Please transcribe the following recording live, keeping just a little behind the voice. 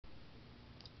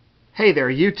Hey there,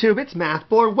 YouTube, it's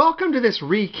MathBuller. Welcome to this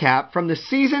recap from the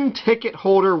season ticket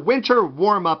holder winter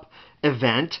warm-up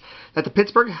event that the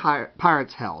Pittsburgh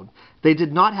Pirates held. They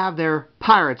did not have their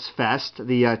Pirates Fest,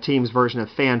 the team's version of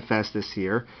Fan Fest this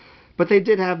year, but they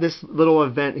did have this little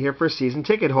event here for season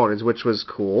ticket holders, which was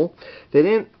cool. They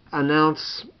didn't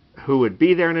announce who would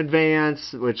be there in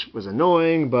advance, which was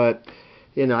annoying, but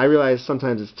you know, I realize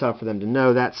sometimes it's tough for them to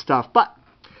know that stuff, but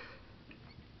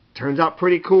turns out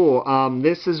pretty cool.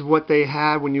 This is what they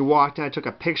had when you walked in. I took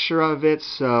a picture of it.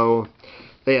 So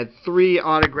they had 3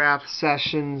 autograph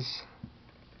sessions.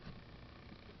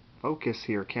 Focus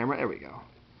here, camera. There we go.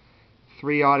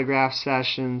 3 autograph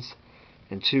sessions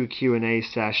and 2 Q&A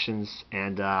sessions.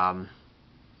 And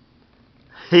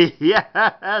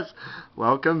yes,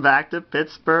 welcome back to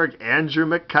Pittsburgh, Andrew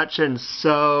McCutchen.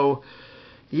 So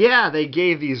yeah, they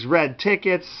gave these red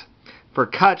tickets for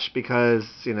Kutch because,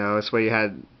 you know, that's where you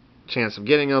had chance of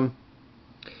getting them.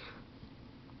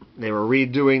 They were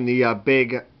redoing the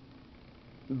big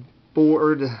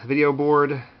video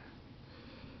board,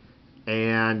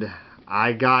 and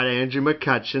I got Andrew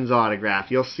McCutchen's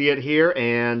autograph. You'll see it here,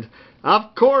 and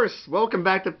of course, welcome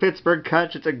back to Pittsburgh,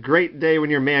 Kutch. It's a great day when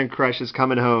your man crush is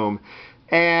coming home,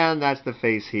 and that's the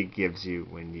face he gives you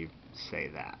when you say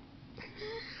that.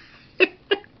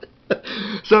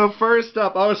 So first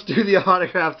up, I'll just do the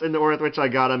autographs in the order which I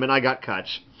got them, and I got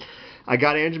Kutch. I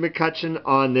got Andrew McCutchen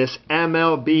on this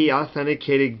MLB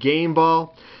authenticated game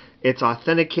ball. It's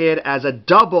authenticated as a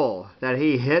double that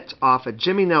he hit off of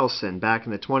Jimmy Nelson back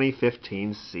in the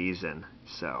 2015 season.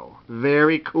 So,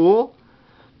 very cool.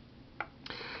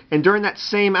 And during that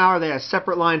same hour, they had a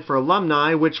separate line for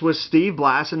alumni, which was Steve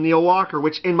Blass and Neil Walker,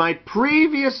 which in my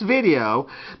previous video,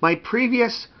 my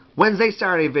previous Wednesday,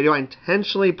 Saturday video, I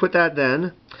intentionally put that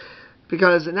then,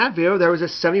 because in that video, there was a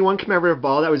 71 commemorative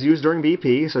ball that was used during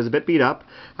BP, so it was a bit beat up.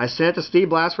 I sent it to Steve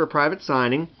Blass for a private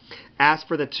signing, asked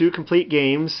for the 2 complete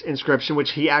games inscription,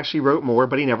 which he actually wrote more,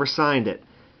 but he never signed it.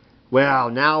 Well,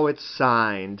 now it's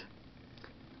signed.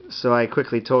 So I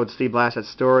quickly told Steve Blass that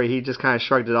story. He just kind of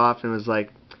shrugged it off and was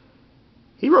like,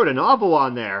 he wrote a novel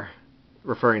on there,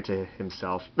 referring to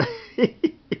himself.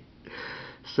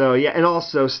 So, yeah, and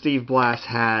also Steve Blass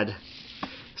had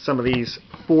some of these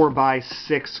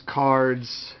 4x6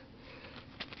 cards.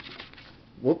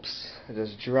 Whoops, I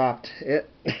just dropped it.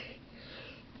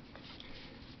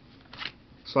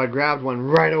 So I grabbed one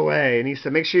right away, and he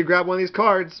said, make sure you grab one of these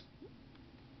cards.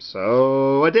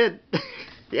 So I did.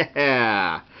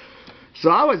 Yeah. So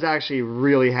I was actually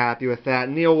really happy with that.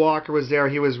 Neil Walker was there.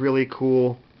 He was really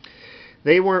cool.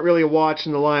 They weren't really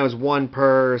watching the line. It was 1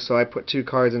 per, so I put 2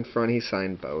 cards in front. He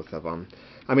signed both of them.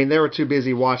 I mean, they were too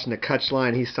busy watching the Kutch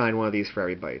line. He signed one of these for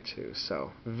everybody, too.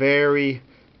 So, very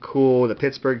cool. The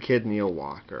Pittsburgh kid, Neil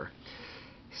Walker.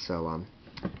 So,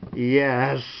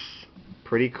 yes.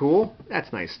 Pretty cool.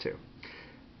 That's nice, too.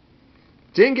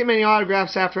 Didn't get many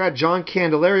autographs after that. John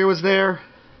Candelaria was there.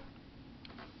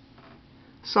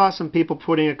 Saw some people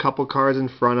putting a couple cards in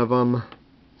front of him.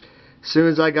 As soon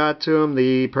as I got to him,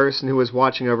 the person who was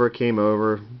watching over came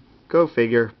over. Go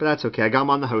figure, but that's okay. I got him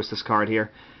on the hostess card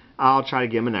here. I'll try to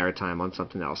give him an airtime on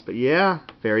something else. But yeah,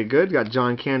 very good. Got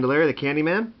John Candelaria, the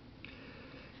Candyman.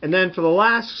 And then for the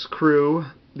last crew,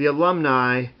 the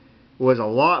alumni was a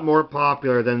lot more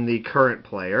popular than the current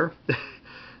player.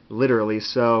 Literally,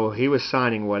 so he was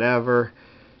signing whatever.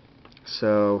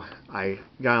 So I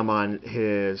got him on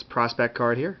his prospect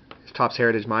card here, his Topps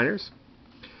Heritage Minors.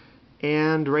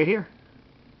 And right here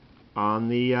on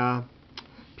the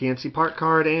PNC Park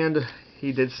card, and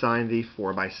he did sign the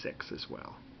 4x6 as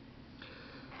well.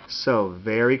 So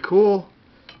very cool.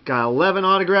 Got 11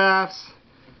 autographs,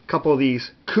 a couple of these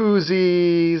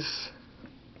koozies.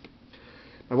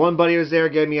 My one buddy was there,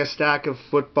 gave me a stack of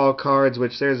football cards,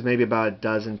 which there's maybe about a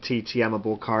dozen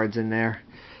TTMable cards in there.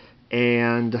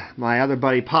 And my other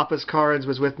buddy, Papa's Cards,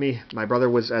 was with me. My brother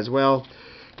was as well.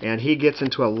 And he gets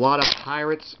into a lot of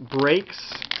Pirates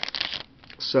breaks.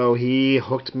 So he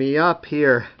hooked me up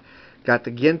here. Got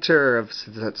the Ginter of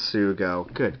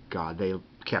soooooo. Good God, they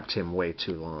kept him way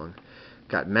too long.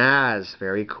 Got Maz,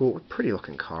 very cool. Pretty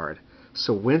looking card.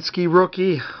 Sawinski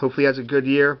rookie. Hopefully has a good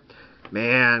year.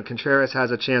 Man, Contreras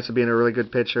has a chance of being a really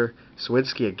good pitcher.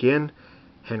 Sawinski again.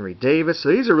 Henry Davis. So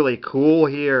these are really cool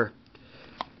here.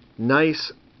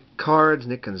 Nice cards.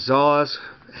 Nick Gonzalez.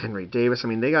 Henry Davis. I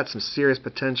mean, they got some serious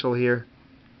potential here.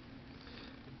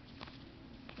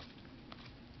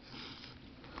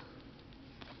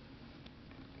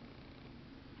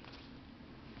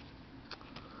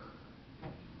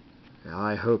 Now,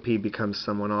 I hope he becomes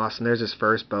someone awesome. There's his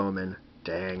first Bowman.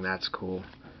 Dang, that's cool.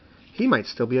 He might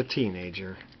still be a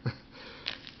teenager.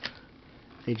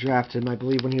 They drafted him, I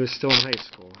believe, when he was still in high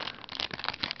school.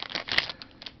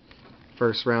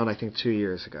 First round, I think, 2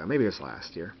 years ago. Maybe it was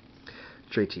last year.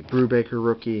 JT Brubaker,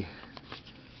 rookie.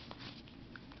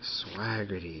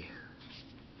 Swaggerty.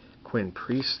 Quinn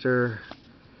Priester.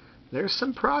 There's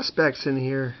some prospects in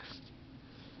here.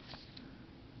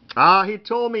 Ah, he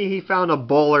told me he found a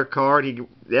bowler card.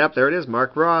 Yep, there it is.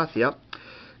 Mark Roth. Yep.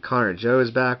 Connor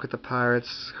Joe's back with the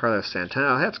Pirates. Carlos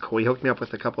Santana. Oh, that's cool. He hooked me up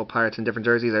with a couple of Pirates in different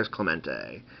jerseys. There's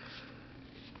Clemente.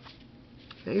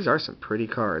 These are some pretty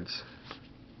cards.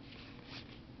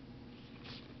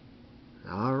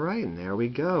 Alright, and there we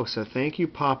go. So thank you,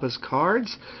 Papa's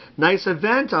Cards. Nice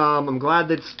event. I'm glad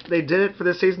that they did it for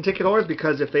the season ticket holders,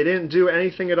 because if they didn't do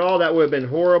anything at all, that would have been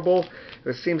horrible.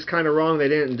 It seems kind of wrong they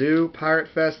didn't do Pirate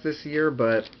Fest this year,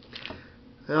 but,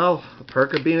 well, the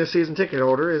perk of being a season ticket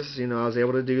holder is, I was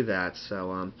able to do that.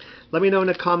 So let me know in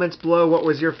the comments below what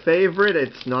was your favorite.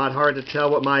 It's not hard to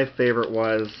tell what my favorite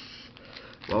was.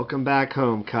 Welcome back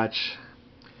home, Kutch.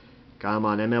 Got him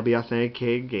on MLB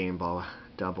Authenticated Game Ball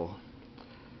Double.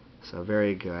 So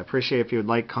very good. I appreciate if you would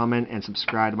like, comment, and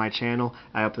subscribe to my channel.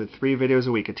 I upload 3 videos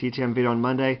a week, a TTM video on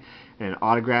Monday, and an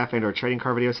autograph and or trading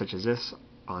card video such as this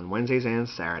on Wednesdays and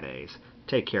Saturdays.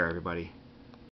 Take care, everybody.